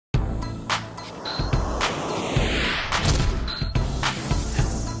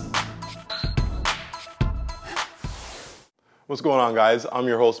What's going on, guys? I'm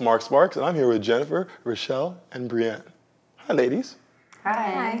your host, Mark Sparks, and I'm here with Jennifer, Rochelle, and Brianne. Hi, ladies.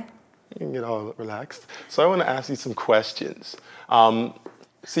 Hi. You can get all relaxed. So I want to ask you some questions.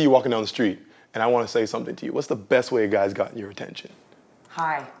 See you walking down the street, and I want to say something to you. What's the best way a guy's gotten your attention?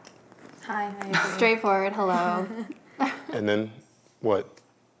 Hi. Hi. Straightforward, hello. And then what?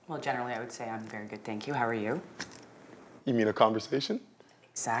 Well, generally, I would say I'm very good, thank you. How are you? You mean a conversation?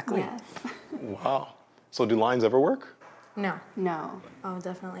 Exactly. Yes. Wow. So do lines ever work? No. No. Oh,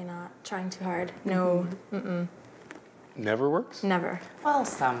 definitely not. Trying too hard. No. Never works? Never. Well,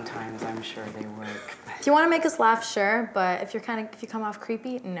 sometimes I'm sure they work. If you want to make us laugh, sure. But if you come off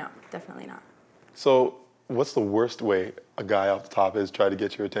creepy, no, definitely not. So what's the worst way a guy off the top has tried to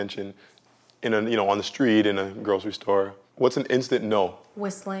get your attention in on the street, in a grocery store? What's an instant no?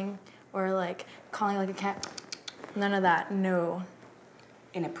 Whistling or like calling like a cat. None of that. No.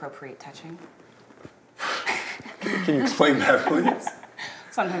 Inappropriate touching. Can you explain that, please?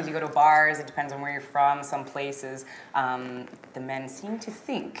 Sometimes you go to bars, it depends on where you're from. Some places, the men seem to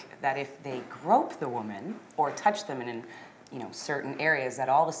think that if they grope the woman or touch them in certain areas, that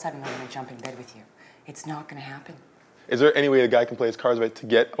all of a sudden they're going to jump in bed with you. It's not going to happen. Is there any way a guy can play his cards right to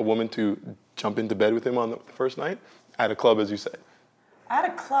get a woman to jump into bed with him on the first night? At a club, as you said. At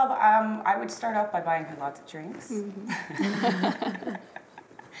a club, I would start off by buying her lots of drinks.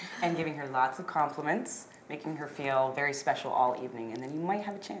 And giving her lots of compliments, making her feel very special all evening, and then you might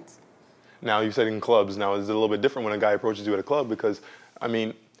have a chance. Now, you said in clubs. Now, is it a little bit different when a guy approaches you at a club? Because, I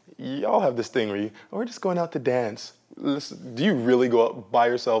mean, y'all have this thing where we're just going out to dance. Listen, do you really go out by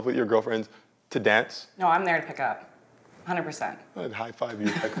yourself with your girlfriends to dance? No, I'm there to pick up, 100%. I'd high five you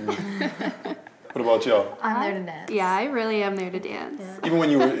if I could. What about y'all? I'm there to dance. Yeah, I really am there to dance. Yeah. Even when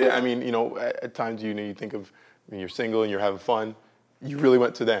you were, at times, you think of when you're single and you're having fun, you really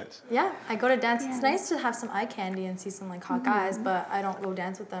went to dance. Yeah, I go to dance. Yeah. It's nice to have some eye candy and see some like hot guys, but I don't go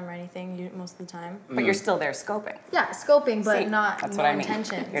dance with them or anything most of the time. But you're still there scoping. Yeah, scoping, but See, not that's no what I mean.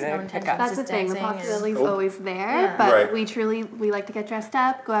 intentions. You're there No to pick intentions. up. That's the just thing, the dancing and- possibility's Nope. always there, Yeah. but Right. we like to get dressed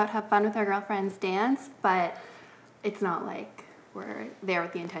up, go out, have fun with our girlfriends, dance, but it's not like we're there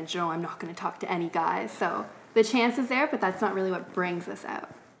with the intention, oh, I'm not going to talk to any guys. So the chance is there, but that's not really what brings us out.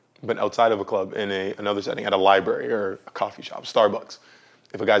 But outside of a club, in another setting, at a library or a coffee shop, Starbucks,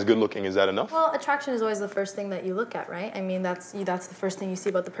 if a guy's good looking, is that enough? Well, attraction is always the first thing that you look at, right? I mean, that's the first thing you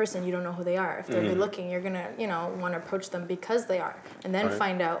see about the person. You don't know who they are. If they're good looking, you're gonna, want to approach them because they are, and then Right.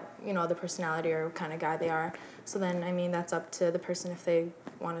 find out, the personality or what kind of guy they are. So then, I mean, that's up to the person if they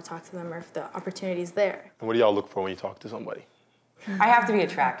want to talk to them or if the opportunity's there. And what do y'all look for when you talk to somebody? I have to be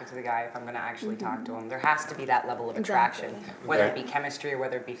attracted to the guy if I'm going to actually talk to him. There has to be that level of attraction, Exactly. whether Okay. it be chemistry or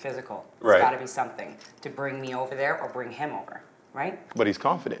whether it be physical. Right. It's got to be something to bring me over there or bring him over, right? But he's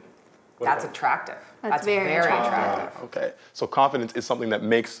confident. What That's about- attractive. That's very attractive. Okay, so confidence is something that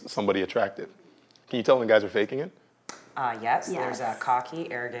makes somebody attractive. Can you tell when guys are faking it? Yes, there's Yes.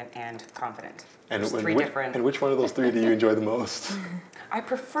 cocky, arrogant, and confident. There's And three different. And which one of those three do you enjoy the most? I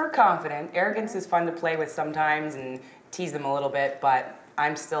prefer confident. Arrogance is fun to play with sometimes and tease them a little bit, but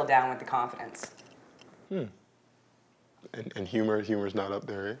I'm still down with the confidence. And humor's not up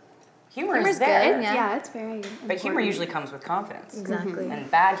there, eh? Humor is Humor's there, good, yeah. Yeah, it's very but important. humor usually comes with confidence. Exactly. And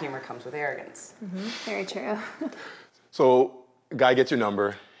bad humor comes with arrogance. Very true. So, a guy gets your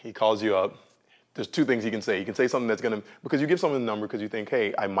number, he calls you up. There's two things he can say. He can say something that's gonna, because you give someone the number because you think,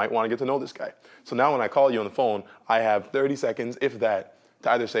 hey, I might wanna get to know this guy. So now when I call you on the phone, I have 30 seconds, if that,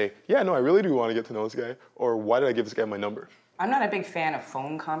 to either say, yeah, no, I really do wanna get to know this guy, or why did I give this guy my number? I'm not a big fan of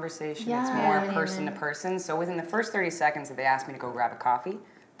phone conversation. It's Yeah, more me neither. person to person. So within the first 30 seconds that they ask me to go grab a coffee,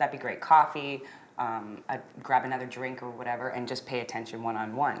 that'd be great. Coffee, I'd grab another drink or whatever, and just pay attention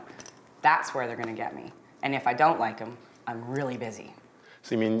one-on-one. That's where they're gonna get me. And if I don't like them, I'm really busy.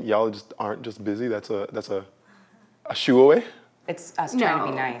 So you mean y'all just aren't just busy? That's a shoo away? It's us trying to be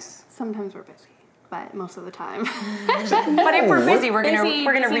No. nice. Sometimes we're busy, but most of the time. But if we're busy, we're gonna Busy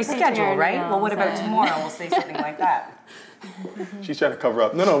reschedule, picture, right? you know, Well, what about so- tomorrow? We'll say something like that. She's trying to cover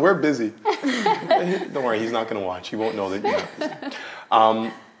up. No, we're busy. Don't worry, he's not gonna watch. He won't know that you're not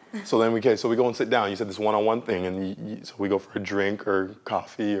busy. So then we go and sit down. You said this one-on-one thing, and so we go for a drink or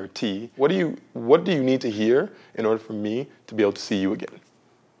coffee or tea. What do you need to hear in order for me to be able to see you again?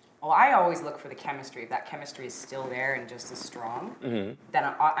 Well, I always look for the chemistry. If that chemistry is still there and just as strong, then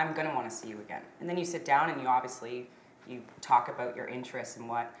I'm going to want to see you again. And then you sit down and you talk about your interests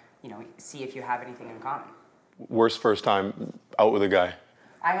and see if you have anything in common. Worst first time out with a guy.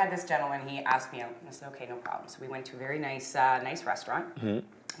 I had this gentleman, he asked me out, and I said, okay, no problem. So we went to a very nice restaurant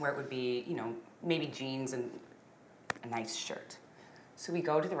where it would be, maybe jeans and a nice shirt. So we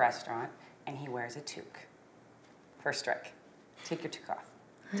go to the restaurant and he wears a toque. First strike. Take your toque off.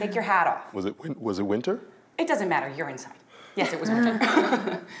 Take your hat off. Was it winter? It doesn't matter, you're inside. Yes, it was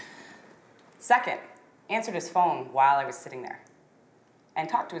winter. Second, answered his phone while I was sitting there. And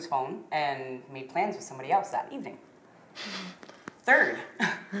talked to his phone and made plans with somebody else that evening. Third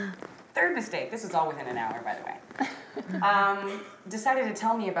mistake, this is all within an hour, by the way. Decided to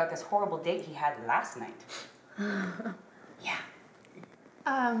tell me about this horrible date he had last night. Yeah.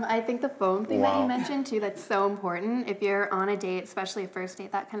 I think the phone thing that you mentioned too, that's so important. If you're on a date, especially a first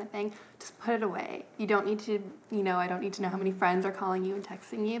date, that kind of thing, just put it away. You don't need to, I don't need to know how many friends are calling you and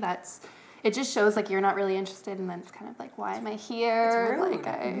texting you. It just shows like you're not really interested, and then it's kind of like, why am I here? It's rude.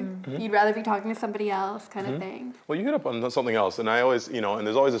 Like you'd rather be talking to somebody else, kind of thing. Well, you hit up on something else, and I always, and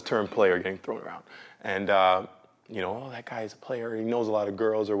there's always this term player getting thrown around. And, oh, that guy's a player, he knows a lot of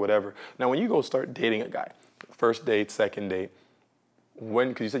girls or whatever. Now, when you go start dating a guy, first date, second date,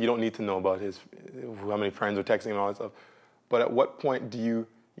 because you said you don't need to know about how many friends are texting and all that stuff, but at what point do you,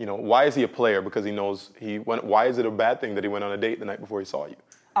 why is he a player? Because he knows why is it a bad thing that he went on a date the night before he saw you?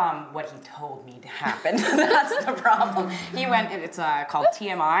 What he told me to happen. That's the problem. He went, it's called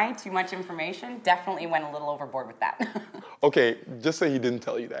TMI, too much information. Definitely went a little overboard with that. Okay, just say he didn't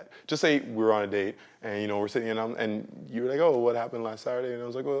tell you that. Just say we were on a date and, we're sitting and you were like, oh, what happened last Saturday? And I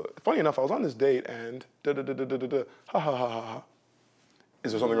was like, well, funny enough, I was on this date and da-da-da-da-da-da, ha ha ha ha ha.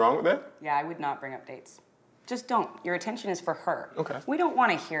 Is there something wrong with that? Yeah, I would not bring up dates. Just don't. Your attention is for her. Okay. We don't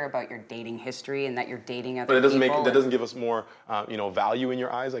want to hear about your dating history and that you're dating other people. But that doesn't give us more, value in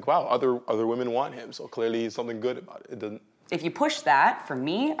your eyes. Like, wow, other women want him, so clearly something good about it. It doesn't. If you push that, for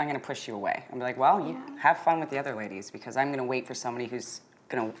me, I'm going to push you away. I'm like, well, you have fun with the other ladies because I'm going to wait for somebody who's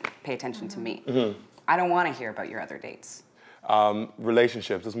going to pay attention to me. Mm-hmm. I don't want to hear about your other dates.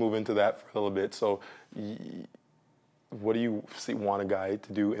 Relationships. Let's move into that for a little bit. So. What do you want a guy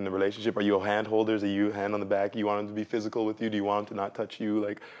to do in the relationship? Are you hand holders? Are you hand on the back? Do you want him to be physical with you? Do you want him to not touch you?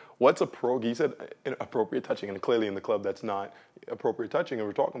 Like, what's you said appropriate touching, and clearly in the club that's not appropriate touching that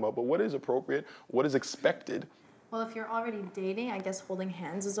we're talking about, but what is appropriate? What is expected? Well, if you're already dating, I guess holding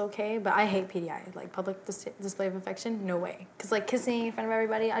hands is okay, but I hate PDI, like public display of affection, no way. Because like kissing in front of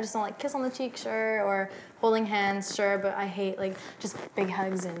everybody, I just don't like kiss on the cheek, sure, or holding hands, sure, but I hate like just big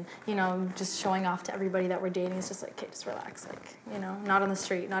hugs and, just showing off to everybody that we're dating. It's just like, okay, just relax, like, not on the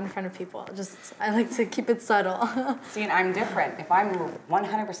street, not in front of people. I like to keep it subtle. See, and I'm different. If I'm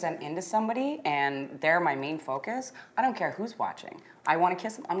 100% into somebody and they're my main focus, I don't care who's watching. I want to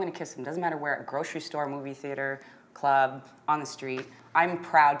kiss them, I'm going to kiss them. Doesn't matter where, a grocery store, movie theater, club, on the street. I'm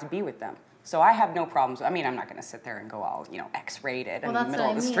proud to be with them. So I have no problems. I mean, I'm not going to sit there and go all, X-rated in the middle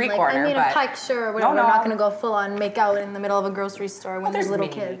of the street corner. I mean, a pike, sure, or whatever. No. I'm not going to go full on make out in the middle of a grocery store when there's little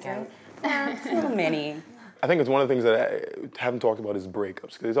kids. Right? It's a little mini. I think it's one of the things that I haven't talked about is breakups.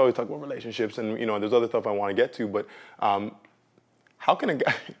 Because there's always talk about relationships and, there's other stuff I want to get to. But how can a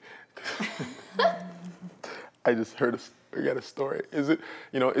guy... I just heard a story. Is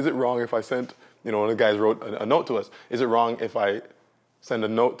it wrong if I sent... one of the guys wrote a note to us. Is it wrong if I send a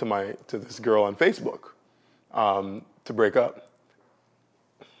note to this girl on Facebook to break up?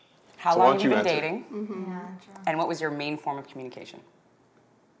 How long have you been dating? Mm-hmm. Yeah, true. And what was your main form of communication?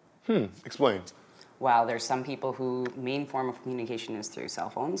 Explain. Well, there's some people who main form of communication is through cell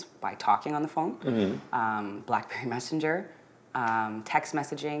phones, by talking on the phone, BlackBerry Messenger, text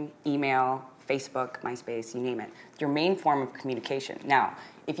messaging, email, Facebook, MySpace, you name it. Your main form of communication. Now,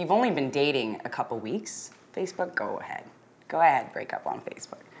 if you've only been dating a couple weeks, Facebook, go ahead. Go ahead, break up on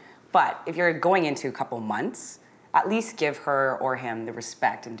Facebook. But if you're going into a couple months, at least give her or him the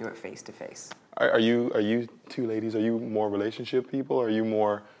respect and do it face to face. Are you two ladies, are you more relationship people, or are you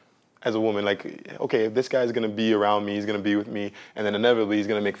more, as a woman, like, okay, if this guy's gonna be around me, he's gonna be with me, and then inevitably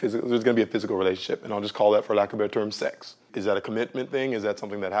there's gonna be a physical relationship, and I'll just call that, for lack of a better term, sex. Is that a commitment thing? Is that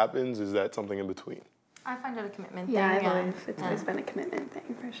something that happens? Is that something in between? I find it a commitment thing. Yeah, it's always been a commitment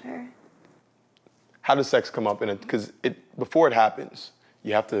thing for sure. How does sex come up in it? Because before it happens,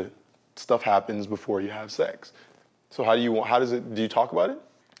 stuff happens before you have sex. So do you talk about it?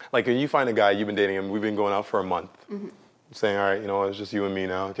 Like, when you find a guy, you've been dating him, we've been going out for a month, saying, all right, it's just you and me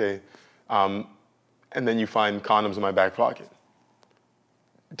now, okay. And then you find condoms in my back pocket.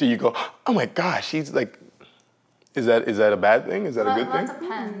 Do you go, oh my gosh, he's like, is that a bad thing? Is that a good thing?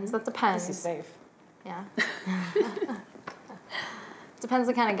 That depends. This is safe. Yeah. Depends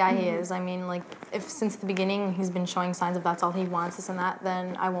the kind of guy he is. I mean, like, if since the beginning he's been showing signs of that's all he wants, this and that,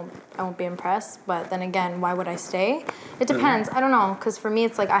 then I won't be impressed. But then again, why would I stay? It depends. I don't know, because for me,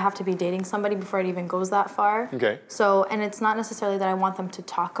 it's like I have to be dating somebody before it even goes that far. Okay. So, and it's not necessarily that I want them to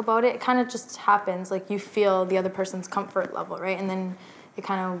talk about it. It kind of just happens. Like, you feel the other person's comfort level, right? And then it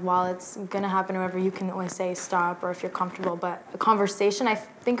kind of, while it's gonna happen or whatever, you can always say stop or if you're comfortable. But a conversation, I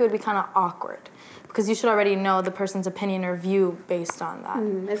think it would be kind of awkward because you should already know the person's opinion or view based on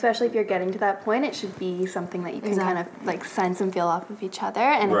that. Especially if you're getting to that point, it should be something that you can kind of like sense and feel off of each other.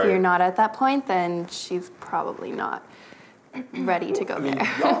 And if you're not at that point, then she's probably not ready to go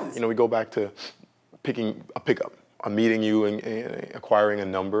there. You know, we go back to picking a pickup. I'm meeting you and acquiring a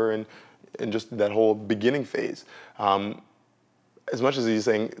number and just that whole beginning phase. As much as he's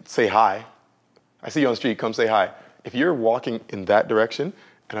saying, say hi, I see you on the street, come say hi. If you're walking in that direction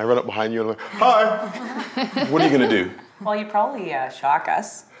and I run up behind you and I'm like, hi, what are you gonna do? Well, you probably shock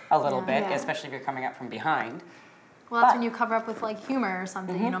us a little bit, especially if you're coming up from behind. Well, that's when you cover up with like humor or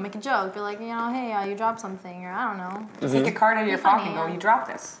something, you know, make a joke. Be like, you know, hey, you dropped something, or I don't know. Take a card out of your pocket and go, you dropped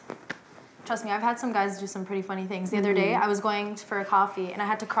this. Trust me, I've had some guys do some pretty funny things. The other day, I was going for a coffee, and I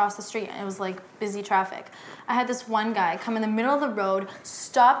had to cross the street, and it was, like, busy traffic. I had this one guy come in the middle of the road,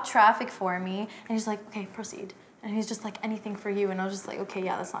 stop traffic for me, and he's like, okay, proceed. And he's just like, anything for you. And I was just like, okay,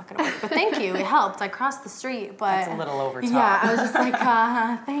 yeah, that's not going to work. But thank you, it helped. I crossed the street, but... That's a little over top. Yeah, I was just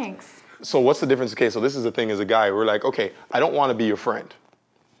like, thanks. So what's the difference? Okay, so this is the thing as a guy. We're like, okay, I don't want to be your friend.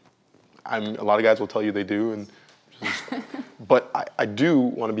 A lot of guys will tell you they do, but I do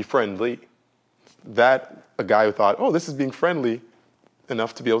want to be friendly. That a guy who thought, oh, this is being friendly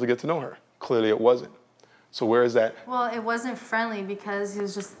enough to be able to get to know her. Clearly it wasn't. So where is that? Well, it wasn't friendly because he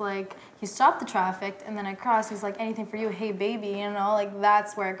was just like, he stopped the traffic and then I crossed. He's like, anything for you, hey baby, you know, like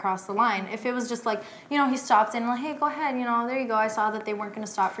that's where it crossed the line. If it was just like, you know, he stopped and like, hey, go ahead, you know, there you go. I saw that they weren't going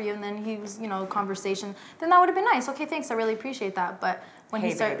to stop for you and then he was, you know, conversation, then that would have been nice. Okay, thanks, I really appreciate that. But when he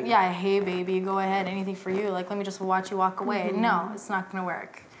started, hey baby, go ahead, anything for you. Like, let me just watch you walk away. No, it's not going to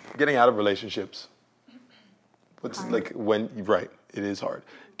work. Getting out of relationships. What's like right, it is hard.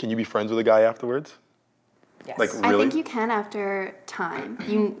 Can you be friends with a guy afterwards? Yes. Like really? I think you can after time.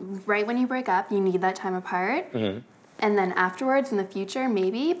 Right when you break up, you need that time apart. And then afterwards in the future,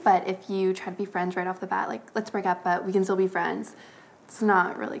 maybe. But if you try to be friends right off the bat, like, let's break up, but we can still be friends, it's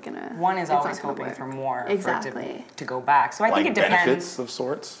not really gonna... One is always hoping work. for more Exactly. for it to go back. So I think it depends. Benefits of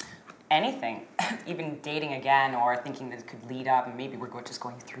sorts? Anything. Even dating again or thinking that it could lead up and maybe we're just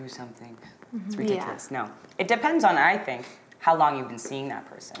going through something. It's ridiculous. No. It depends on, I think, how long you've been seeing that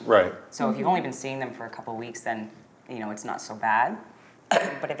person. Right. So if you've only been seeing them for a couple of weeks, then, you know, it's not so bad.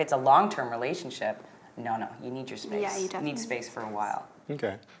 But if it's a long-term relationship, no, you need your space. Yeah, you definitely need space for a while.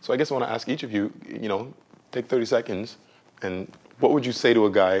 Okay. So I guess I want to ask each of you, you know, take 30 seconds and what would you say to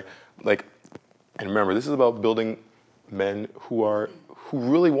a guy, like, and remember, this is about building men who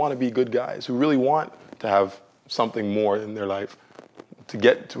really want to be good guys, who really want to have something more in their life, to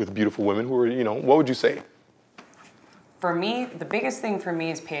get with beautiful women who are, you know, what would you say? For me, the biggest thing for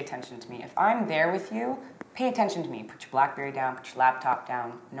me is pay attention to me. If I'm there with you, pay attention to me. Put your BlackBerry down, put your laptop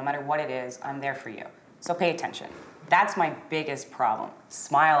down. No matter what it is, I'm there for you. So pay attention. That's my biggest problem.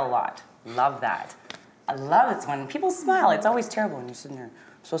 Smile a lot. Love that. I love it when people smile. It's always terrible when you're sitting there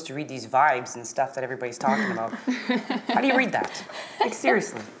supposed to read these vibes and stuff that everybody's talking about. How do you read that? Like,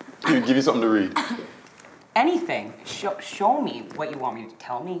 seriously. Give you something to read. Anything. Show me what you want me to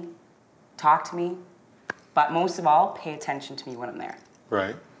tell me. Talk to me. But most of all, pay attention to me when I'm there.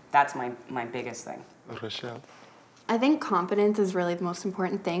 Right. That's my biggest thing. Rochelle? I think confidence is really the most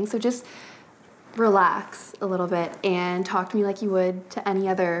important thing. So just relax a little bit and talk to me like you would to any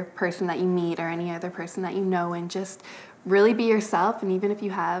other person that you meet or any other person that you know, and just really be yourself. And even if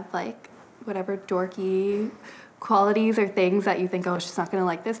you have like whatever dorky qualities or things that you think, oh, she's not gonna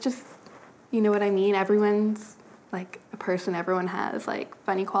like this, just, you know what I mean? Everyone's like a person, everyone has like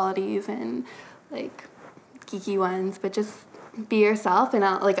funny qualities and like geeky ones, but just be yourself, and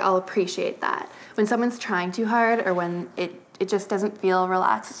I'll appreciate that. When someone's trying too hard or when it just doesn't feel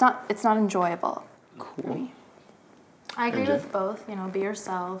relaxed, it's not enjoyable. Cool. I agree with both, you know, be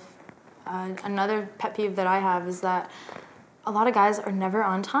yourself. Another pet peeve that I have is that a lot of guys are never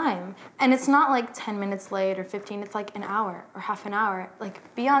on time. And it's not like 10 minutes late or 15, it's like an hour or half an hour.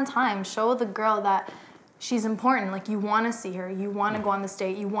 Like, be on time. Show the girl that she's important. Like, you want to see her. You want to go on this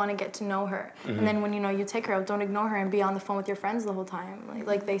date. You want to get to know her. And then when, you know, you take her out, don't ignore her and be on the phone with your friends the whole time.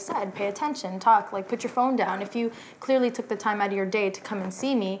 Like they said, pay attention, talk, like, put your phone down. If you clearly took the time out of your day to come and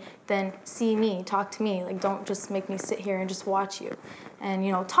see me, then see me, talk to me. Like, don't just make me sit here and just watch you. And,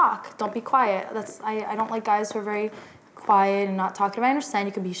 you know, talk. Don't be quiet. I don't like guys who are very quiet and not talkative. I understand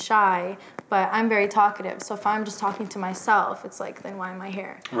you can be shy, but I'm very talkative. So if I'm just talking to myself, it's like, then why am I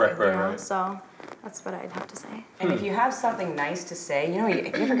here? Right. So that's what I'd have to say. And if you have something nice to say, you know,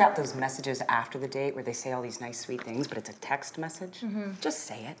 have you ever got those messages after the date where they say all these nice, sweet things, but it's a text message? Just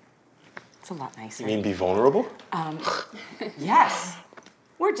say it. It's a lot nicer. You mean be vulnerable? Yes.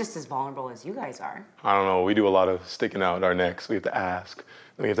 We're just as vulnerable as you guys are. I don't know. We do a lot of sticking out our necks. We have to ask.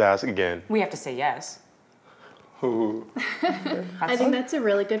 Then we have to ask again. We have to say yes. Ooh. I think that's a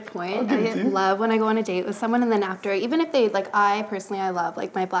really good point. I love when I go on a date with someone and then after, even if they, like I love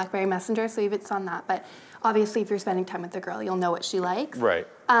like my BlackBerry Messenger, so even it's on that, but obviously if you're spending time with the girl, you'll know what she likes. Right.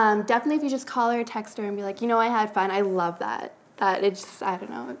 Definitely if you just call her, text her and be like, you know, I had fun. I love that. It's just, I don't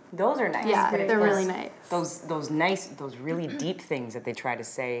know. Those are nice. Yeah, but they're really nice. Those really deep things that they try to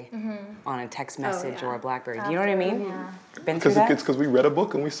say on a text message or a BlackBerry. Do you know what I mean? Yeah. Been through that? It's because we read a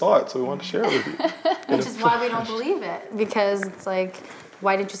book and we saw it, so we wanted to share it with you. Which is why we don't believe it, because it's like,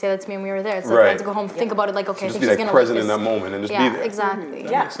 why didn't you say that to me when we were there? It's like Right. I have to go home, think about it, like, okay, I Just think be she's like gonna present like in this. that moment and just Yeah, be there. exactly.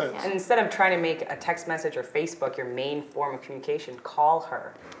 That Yeah, makes sense. and instead of trying to make a text message or Facebook your main form of communication, call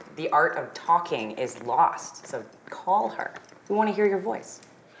her. The art of talking is lost, so call her. We want to hear your voice.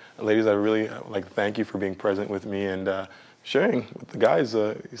 Ladies, I really like to thank you for being present with me and sharing with the guys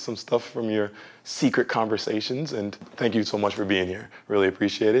some stuff from your secret conversations. And thank you so much for being here. Really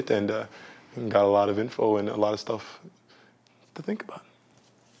appreciate it. And got a lot of info and a lot of stuff to think about.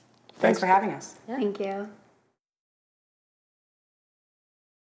 Thanks for having us. Thank you.